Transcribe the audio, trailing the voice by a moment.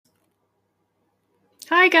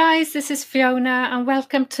Hi guys, this is Fiona and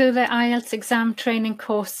welcome to the IELTS Exam Training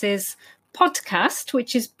Courses podcast,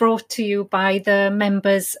 which is brought to you by the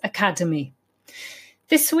Members Academy.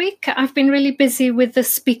 This week I've been really busy with the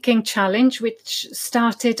speaking challenge, which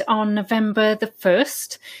started on November the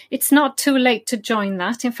 1st. It's not too late to join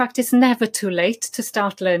that. In fact, it's never too late to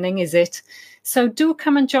start learning, is it? So do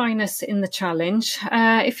come and join us in the challenge.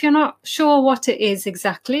 If you're not sure what it is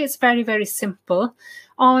exactly, it's very, very simple.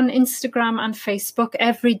 On Instagram and Facebook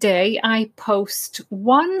every day I post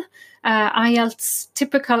one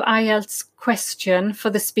typical IELTS question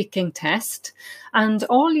for the speaking test, and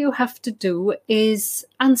all you have to do is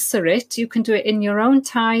answer it. You can do it in your own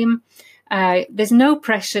time. There's no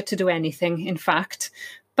pressure to do anything, in fact.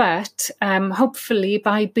 But hopefully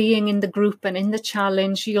by being in the group and in the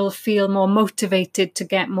challenge, you'll feel more motivated to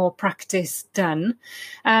get more practice done.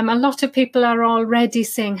 A lot of people are already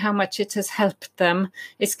saying how much it has helped them.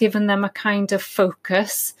 It's given them a kind of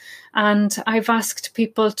focus. And I've asked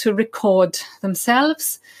people to record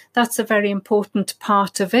themselves. That's a very important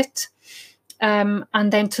part of it. And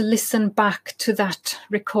then to listen back to that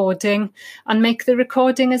recording and make the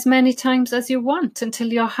recording as many times as you want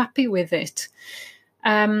until you're happy with it.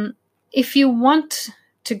 If you want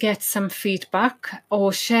to get some feedback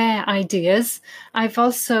or share ideas, I've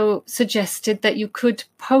also suggested that you could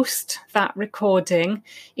post that recording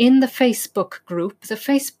in the Facebook group. The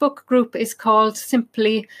Facebook group is called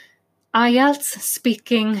simply IELTS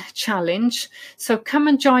Speaking Challenge. So come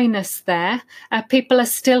and join us there. People are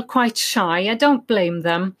still quite shy. I don't blame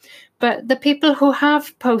them. But the people who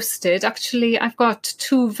have posted, actually, I've got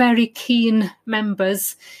two very keen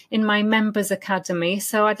members in my Members Academy.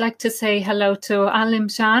 So I'd like to say hello to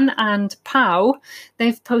Alimjan and Pau.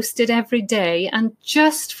 They've posted every day. And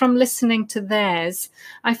just from listening to theirs,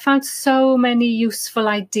 I found so many useful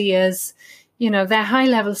ideas. You know, they're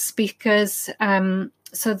high-level speakers.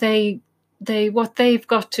 So what they've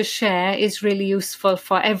got to share is really useful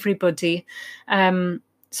for everybody.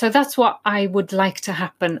 So that's what I would like to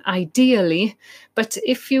happen, ideally. But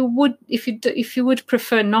if you would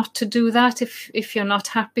prefer not to do that, if you're not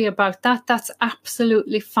happy about that, that's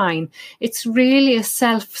absolutely fine. It's really a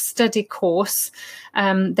self-study course.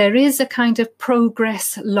 There is a kind of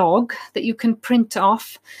progress log that you can print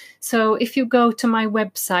off. So if you go to my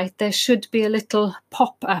website, there should be a little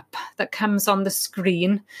pop-up that comes on the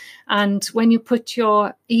screen. And when you put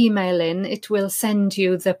your email in, it will send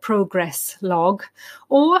you the progress log.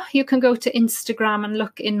 Or you can go to Instagram and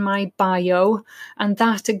look in my bio, and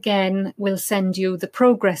that again will send you the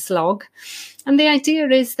progress log. And the idea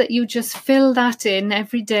is that you just fill that in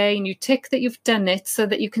every day and you tick that you've done it so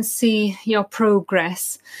that you can see your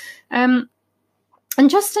progress. And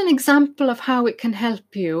just an example of how it can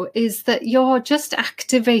help you is that you're just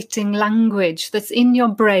activating language that's in your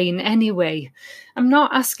brain anyway. I'm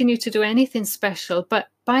not asking you to do anything special, but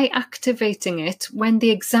by activating it, when the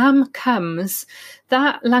exam comes,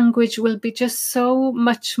 that language will be just so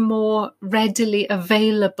much more readily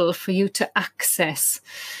available for you to access.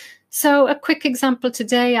 So a quick example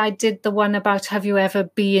today, I did the one about have you ever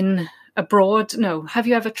been abroad? No, have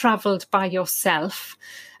you ever travelled by yourself?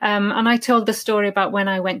 And I told the story about when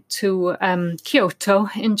I went to Kyoto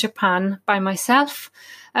in Japan by myself.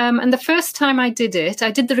 And the first time I did it, I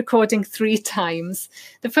did the recording 3 times.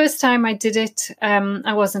 The first time I did it,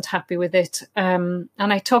 I wasn't happy with it. And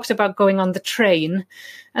I talked about going on the train.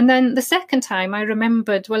 And then the second time I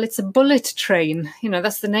remembered, well, it's a bullet train. You know,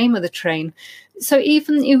 that's the name of the train. So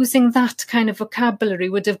even using that kind of vocabulary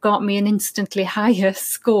would have got me an instantly higher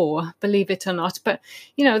score, believe it or not. But,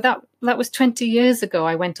 you know, that was 20 years ago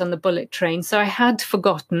I went on the bullet train. So I had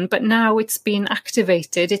forgotten, but now it's been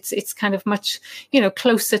activated. It's kind of much, you know,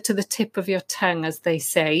 closer to the tip of your tongue, as they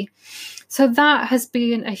say. So that has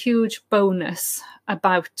been a huge bonus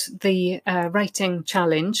about the writing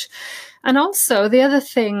challenge. And also the other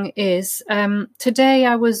thing is, today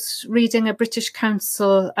I was reading a British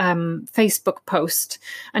Council Facebook post,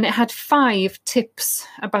 and it had 5 tips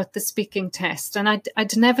about the speaking test. And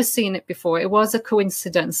I'd never seen it before. It was a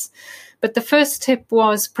coincidence. But the first tip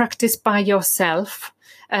was practice by yourself,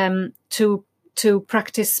 to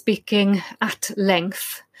practice speaking at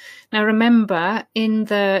length. Now, remember, in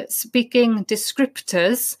the speaking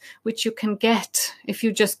descriptors, which you can get if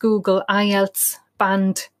you just Google IELTS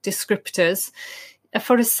band descriptors,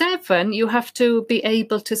 for a 7, you have to be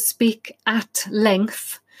able to speak at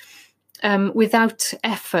length without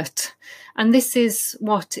effort. And this is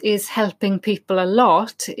what is helping people a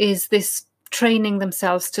lot, is this training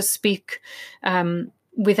themselves to speak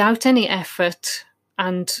without any effort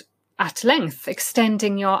and at length,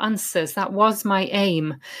 extending your answers. That was my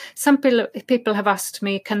aim. Some people have asked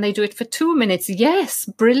me, can they do it for 2 minutes? Yes,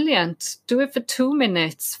 brilliant. Do it for 2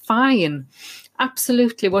 minutes. Fine.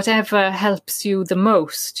 Absolutely, whatever helps you the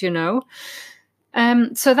most, you know.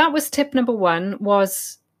 So that was tip number 1,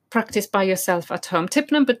 was practice by yourself at home.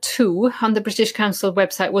 Tip number 2 on the British Council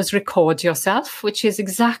website was record yourself, which is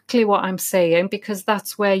exactly what I'm saying, because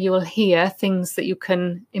that's where you'll hear things that you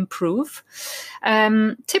can improve.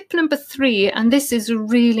 Tip number 3, and this is a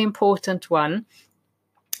really important one,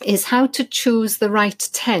 is how to choose the right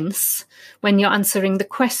tense when you're answering the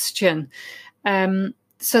question.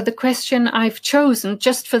 So the question I've chosen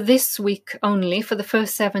just for this week only, for the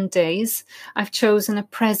first 7 days, I've chosen a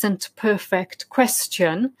present perfect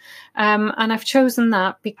question. And I've chosen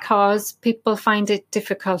that because people find it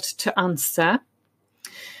difficult to answer.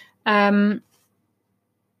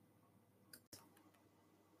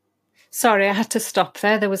 Sorry, I had to stop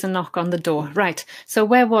there. There was a knock on the door. Right. So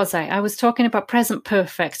where was I? I was talking about present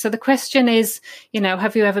perfect. So the question is, you know,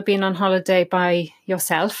 have you ever been on holiday by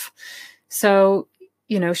yourself? So,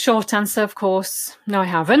 you know, short answer, of course, no, I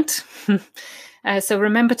haven't. So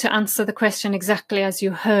remember to answer the question exactly as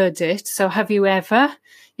you heard it. So have you ever?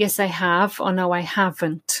 Yes, I have, or no, I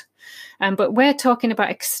haven't. But we're talking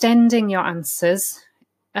about extending your answers.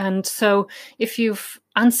 And so if you've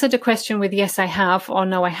answered a question with yes, I have, or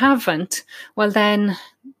no, I haven't, well, then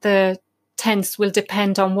the tense will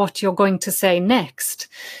depend on what you're going to say next.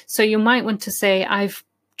 So you might want to say, I've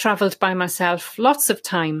travelled by myself lots of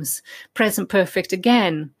times, present perfect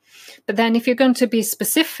again. But then if you're going to be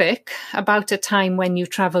specific about a time when you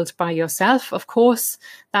travelled by yourself, of course,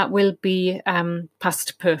 that will be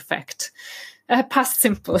past perfect. Past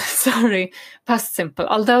simple, sorry, past simple.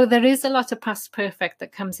 Although there is a lot of past perfect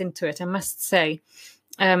that comes into it, I must say.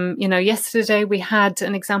 You know, yesterday we had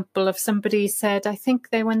an example of somebody said, I think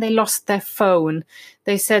when they lost their phone,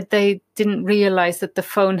 they said they didn't realise that the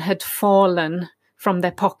phone had fallen from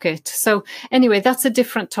their pocket. So anyway, that's a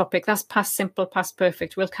different topic. That's past simple, past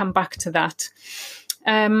perfect. We'll come back to that.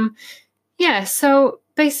 So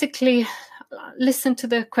basically, listen to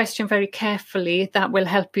the question very carefully. That will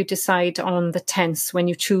help you decide on the tense when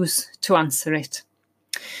you choose to answer it.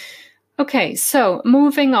 Okay, so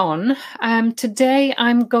moving on. Today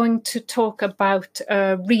I'm going to talk about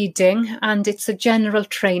reading, and it's a general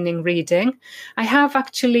training reading. I have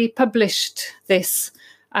actually published this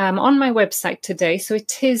on my website today, so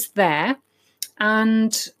it is there.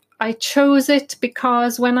 And I chose it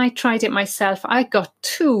because when I tried it myself, I got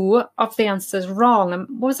 2 of the answers wrong.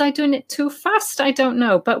 Was I doing it too fast? I don't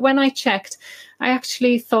know. But when I checked, I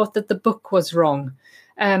actually thought that the book was wrong.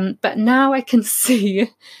 But now I can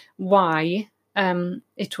see why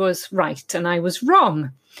it was right and I was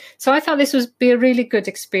wrong. So I thought this would be a really good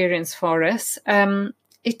experience for us.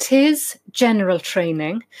 It is general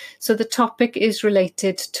training. So the topic is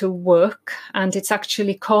related to work, and it's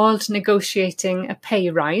actually called Negotiating a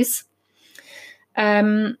Pay Rise.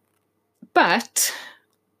 But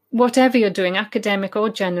whatever you're doing, academic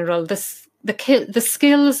or general, the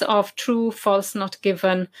skills of true, false, not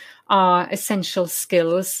given are essential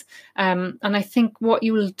skills. And I think what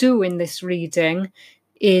you will do in this reading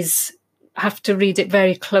is have to read it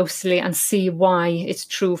very closely and see why it's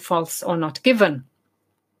true, false, or not given.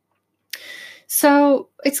 So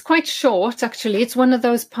it's quite short, actually. It's one of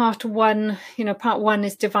those part 1, part 1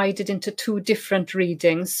 is divided into 2 different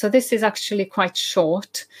readings. So this is actually quite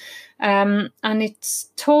short. And it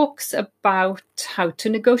talks about how to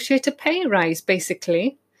negotiate a pay rise,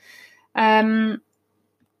 basically. I'm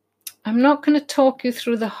not going to talk you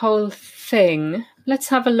through the whole thing. Let's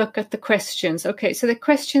have a look at the questions. Okay, so the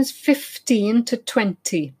questions 15 to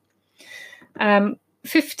 20.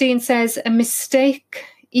 15 says, a mistake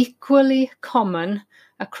equally common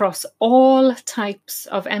across all types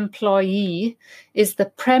of employee is the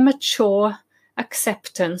premature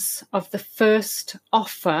acceptance of the first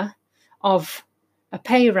offer of a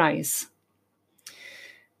pay rise.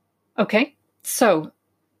 Okay, so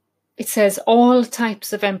it says all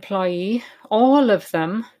types of employee, all of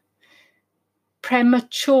them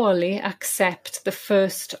prematurely accept the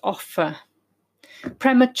first offer.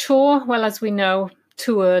 Premature, well, as we know,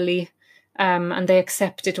 too early, and they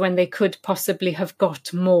accept it when they could possibly have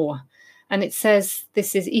got more. And it says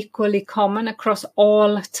this is equally common across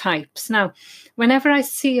all types. Now, whenever I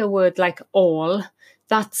see a word like all,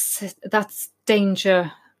 that's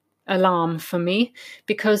danger alarm for me,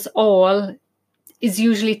 because all is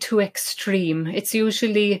usually too extreme. It's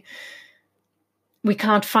usually we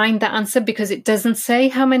can't find the answer because it doesn't say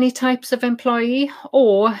how many types of employee,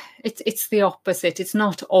 or it's the opposite. It's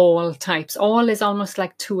not all types. All is almost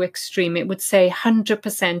like too extreme. It would say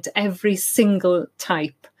 100% every single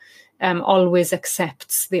type always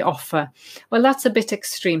accepts the offer. Well, that's a bit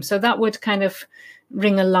extreme. So that would kind of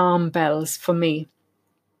ring alarm bells for me.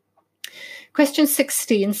 Question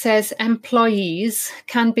 16 says employees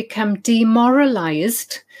can become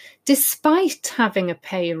demoralized despite having a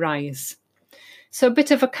pay rise. So a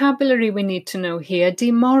bit of vocabulary we need to know here.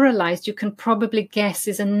 Demoralized, you can probably guess,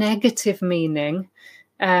 is a negative meaning.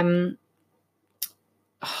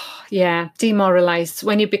 Demoralized,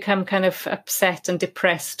 when you become kind of upset and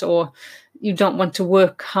depressed, or you don't want to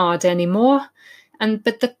work hard anymore.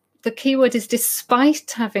 But the key word is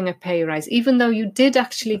despite having a pay rise. Even though you did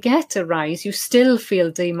actually get a rise, you still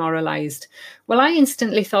feel demoralized. Well, I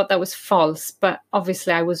instantly thought that was false, but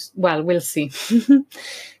obviously we'll see.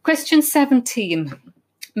 Question 17.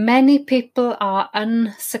 Many people are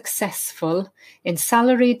unsuccessful in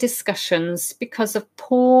salary discussions because of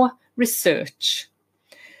poor research.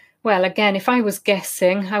 Well, again, if I was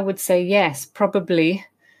guessing, I would say yes, probably.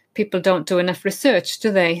 People don't do enough research,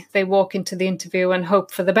 do they? They walk into the interview and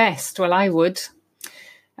hope for the best. Well, I would.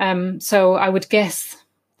 So I would guess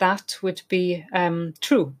that would be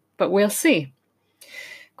true, but we'll see.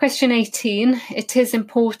 Question 18. It is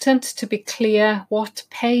important to be clear what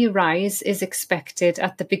pay rise is expected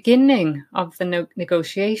at the beginning of the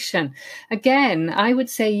negotiation. Again, I would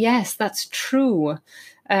say yes, that's true.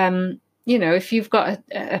 If you've got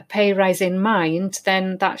a pay rise in mind,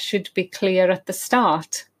 then that should be clear at the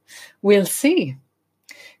start. We'll see.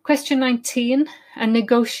 Question 19. A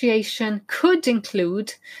negotiation could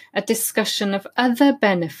include a discussion of other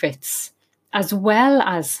benefits as well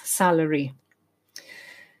as salary.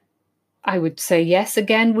 I would say yes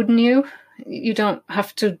again, wouldn't you? You don't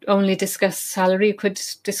have to only discuss salary. You could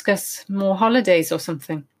discuss more holidays or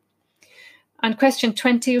something. And question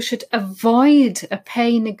 20, you should avoid a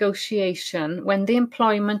pay negotiation when the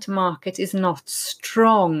employment market is not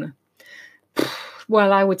strong.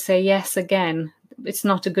 Well, I would say yes again. It's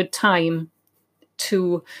not a good time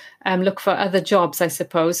to look for other jobs, I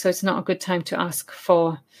suppose. So it's not a good time to ask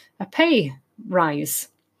for a pay rise.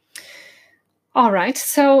 All right,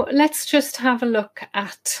 so let's just have a look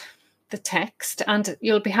at the text, and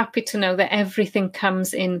you'll be happy to know that everything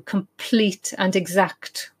comes in complete and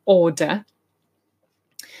exact order.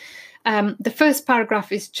 The first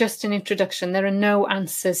paragraph is just an introduction. There are no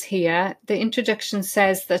answers here. The introduction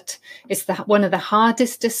says that it's one of the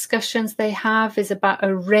hardest discussions they have is about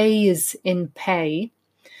a raise in pay.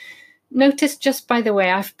 Notice, just by the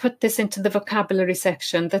way, I've put this into the vocabulary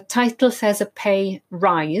section. The title says a pay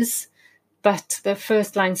rise, but the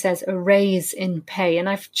first line says a raise in pay. And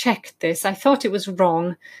I've checked this. I thought it was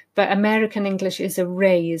wrong, but American English is a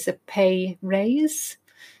raise, a pay raise.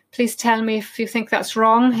 Please tell me if you think that's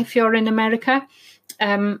wrong, if you're in America.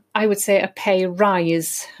 I would say a pay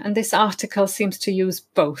rise, and this article seems to use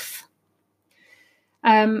both.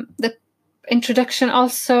 The introduction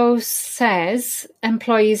also says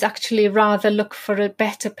employees actually rather look for a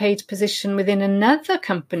better paid position within another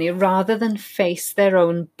company rather than face their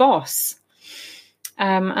own boss.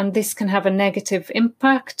 And this can have a negative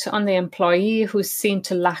impact on the employee who's seen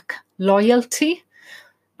to lack loyalty,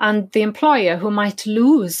 and the employer who might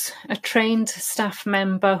lose a trained staff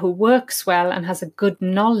member who works well and has a good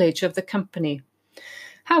knowledge of the company.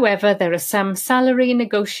 However, there are some salary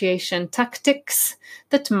negotiation tactics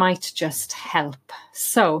that might just help.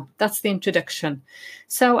 So that's the introduction.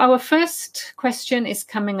 So our first question is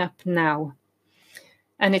coming up now,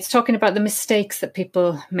 and it's talking about the mistakes that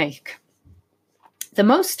people make. The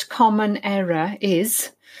most common error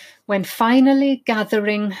is when finally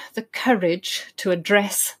gathering the courage to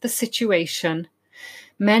address the situation,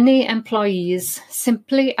 many employees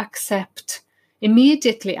simply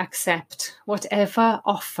immediately accept whatever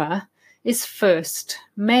offer is first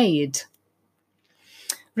made.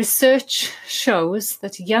 Research shows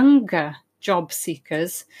that younger job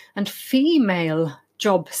seekers and female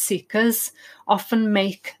job seekers often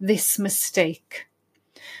make this mistake,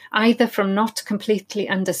 either from not completely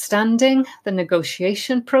understanding the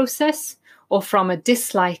negotiation process or from a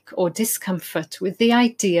dislike or discomfort with the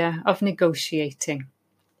idea of negotiating.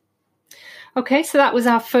 Okay, so that was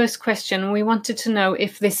our first question. We wanted to know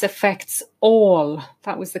if this affects all,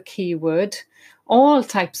 that was the key word, all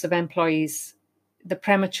types of employees, the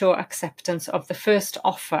premature acceptance of the first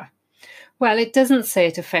offer. Well, it doesn't say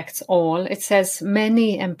it affects all. It says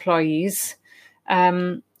many employees,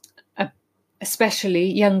 especially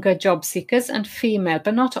younger job seekers and female,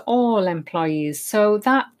 but not all employees. So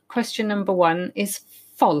that question number 1 is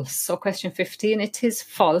false, or question 15, it is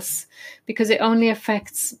false because it only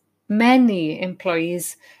affects many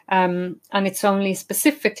employees and it's only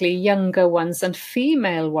specifically younger ones and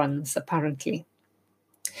female ones, apparently.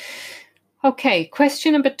 Okay,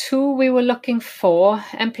 question number 2, we were looking for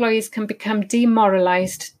employees can become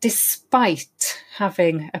demoralized despite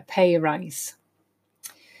having a pay rise.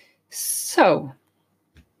 So,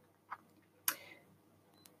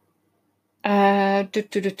 where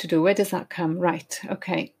does that come? Right,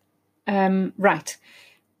 okay. Right.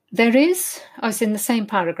 There is, it's in the same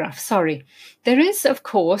paragraph, sorry. There is, of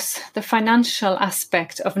course, the financial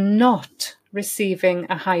aspect of not receiving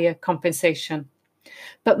a higher compensation.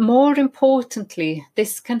 But more importantly,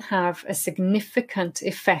 this can have a significant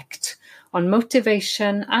effect on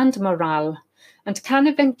motivation and morale and can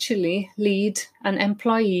eventually lead an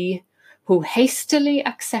employee who hastily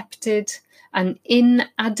accepted an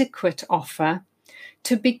inadequate offer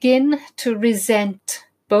to begin to resent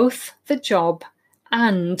both the job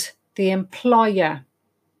and the employer.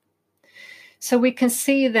 So we can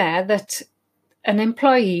see there that an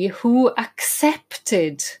employee who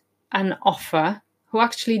accepted an offer, who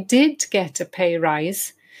actually did get a pay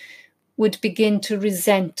rise, would begin to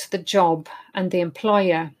resent the job and the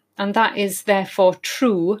employer. And that is therefore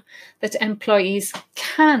true that employees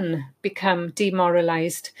can become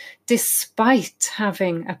demoralized despite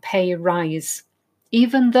having a pay rise.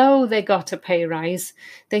 Even though they got a pay rise,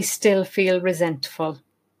 they still feel resentful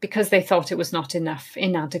because they thought it was not enough,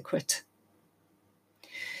 inadequate.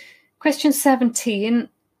 Question 17,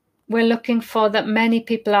 we're looking for that many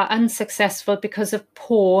people are unsuccessful because of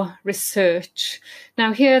poor research.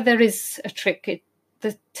 Now here there is a trick.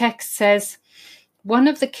 The text says, one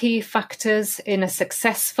of the key factors in a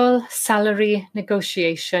successful salary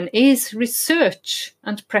negotiation is research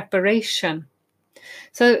and preparation.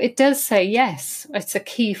 So it does say, yes, it's a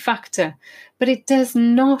key factor, but it does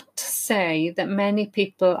not say that many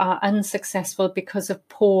people are unsuccessful because of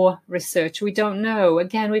poor research. We don't know.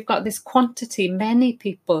 Again, we've got this quantity, many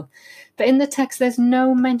people, but in the text, there's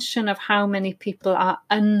no mention of how many people are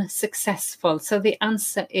unsuccessful. So the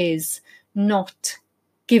answer is not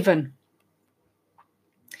given.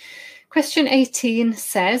 Question 18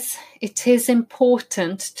 says, it is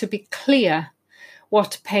important to be clear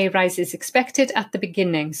what pay rise is expected at the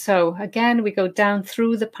beginning. So again, we go down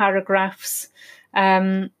through the paragraphs.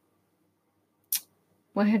 Where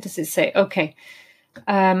does it say? Okay.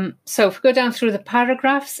 So if we go down through the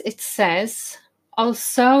paragraphs, it says,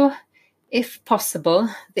 also, if possible,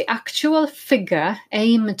 the actual figure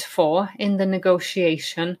aimed for in the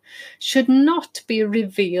negotiation should not be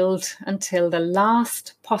revealed until the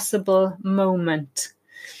last possible moment,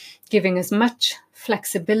 giving as much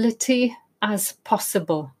flexibility as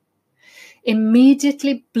possible.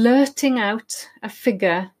 Immediately blurting out a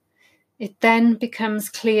figure, it then becomes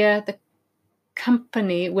clear the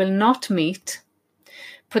company will not meet,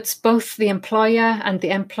 puts both the employer and the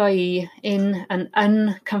employee in an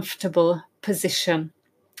uncomfortable position.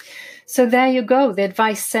 So there you go. The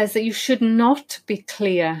advice says that you should not be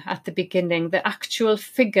clear at the beginning. The actual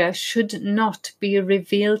figure should not be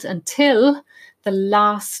revealed until the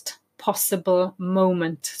last possible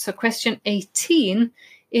moment. So question 18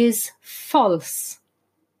 is false.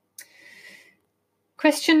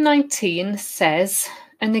 Question 19 says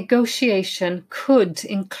a negotiation could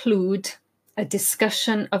include a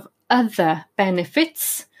discussion of other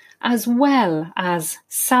benefits as well as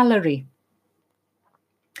salary.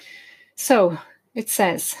 So it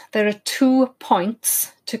says there are 2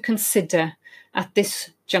 points to consider at this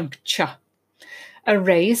juncture. A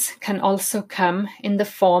raise can also come in the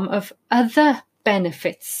form of other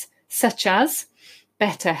benefits, such as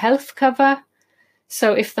better health cover.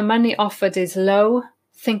 So if the money offered is low,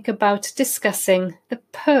 think about discussing the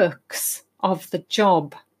perks of the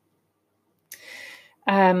job.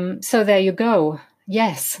 So there you go.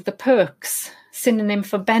 Yes, the perks, synonym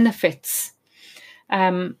for benefits.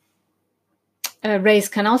 A raise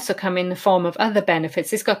can also come in the form of other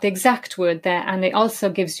benefits. It's got the exact word there, and it also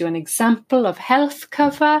gives you an example of health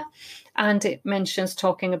cover, and it mentions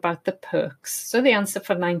talking about the perks. So the answer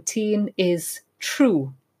for 19 is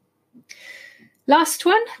true. Last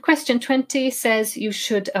one, question 20 says you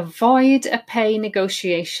should avoid a pay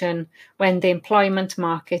negotiation when the employment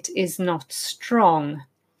market is not strong.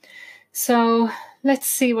 So let's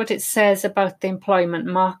see what it says about the employment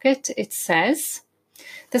market. It says,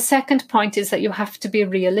 the second point is that you have to be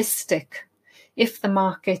realistic. If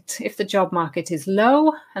the job market is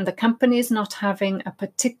low and the company is not having a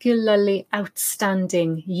particularly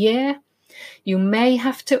outstanding year, you may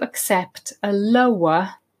have to accept a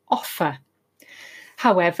lower offer.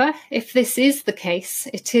 However, if this is the case,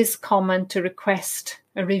 it is common to request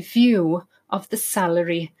a review of the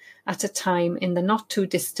salary at a time in the not too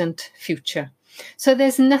distant future. So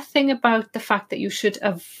there's nothing about the fact that you should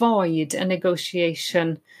avoid a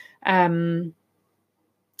negotiation. In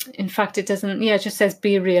fact, it doesn't, it just says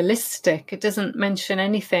be realistic. It doesn't mention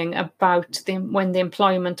anything about when the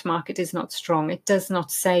employment market is not strong. It does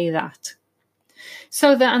not say that.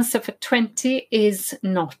 So the answer for 20 is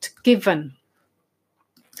not given.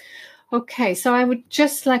 Okay, so I would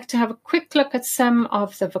just like to have a quick look at some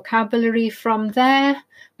of the vocabulary from there,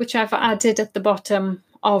 which I've added at the bottom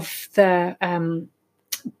of the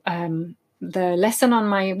lesson on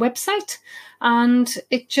my website. And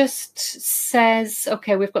it just says,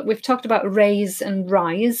 okay, we've talked about raise and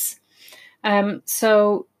rise.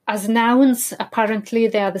 So as nouns, apparently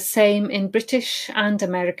they are the same in British and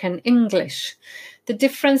American English. The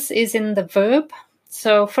difference is in the verb.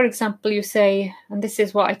 So, for example, you say, and this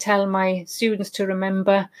is what I tell my students to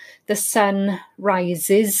remember, the sun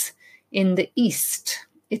rises in the east.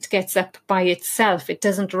 It gets up by itself. It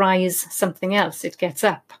doesn't rise something else. It gets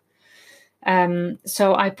up.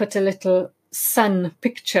 So I put a little sun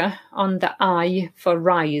picture on the I for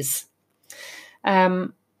rise.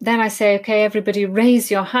 Then I say, okay, everybody raise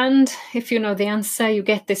your hand. If you know the answer, you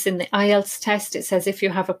get this in the IELTS test. It says, if you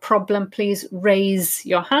have a problem, please raise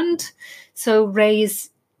your hand. So raise,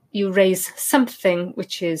 you raise something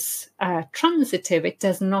which is transitive. It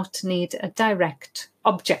does not need a direct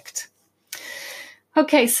object.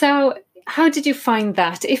 Okay, so how did you find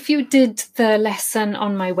that? If you did the lesson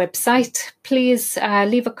on my website, please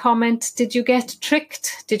leave a comment. Did you get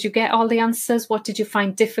tricked? Did you get all the answers? What did you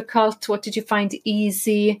find difficult? What did you find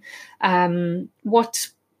easy? What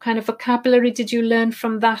kind of vocabulary did you learn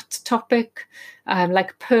from that topic?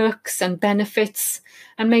 Like perks and benefits?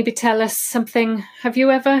 And maybe tell us something. Have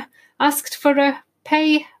you ever asked for a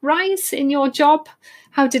pay rise in your job?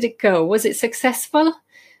 How did it go? Was it successful?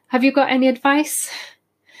 Have you got any advice?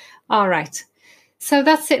 All right. So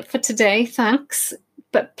that's it for today. Thanks.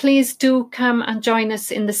 But please do come and join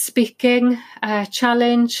us in the speaking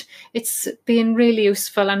challenge. It's been really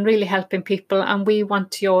useful and really helping people, and we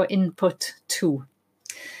want your input too.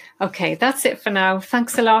 Okay, that's it for now.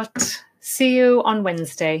 Thanks a lot. See you on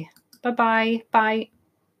Wednesday. Bye-bye. Bye.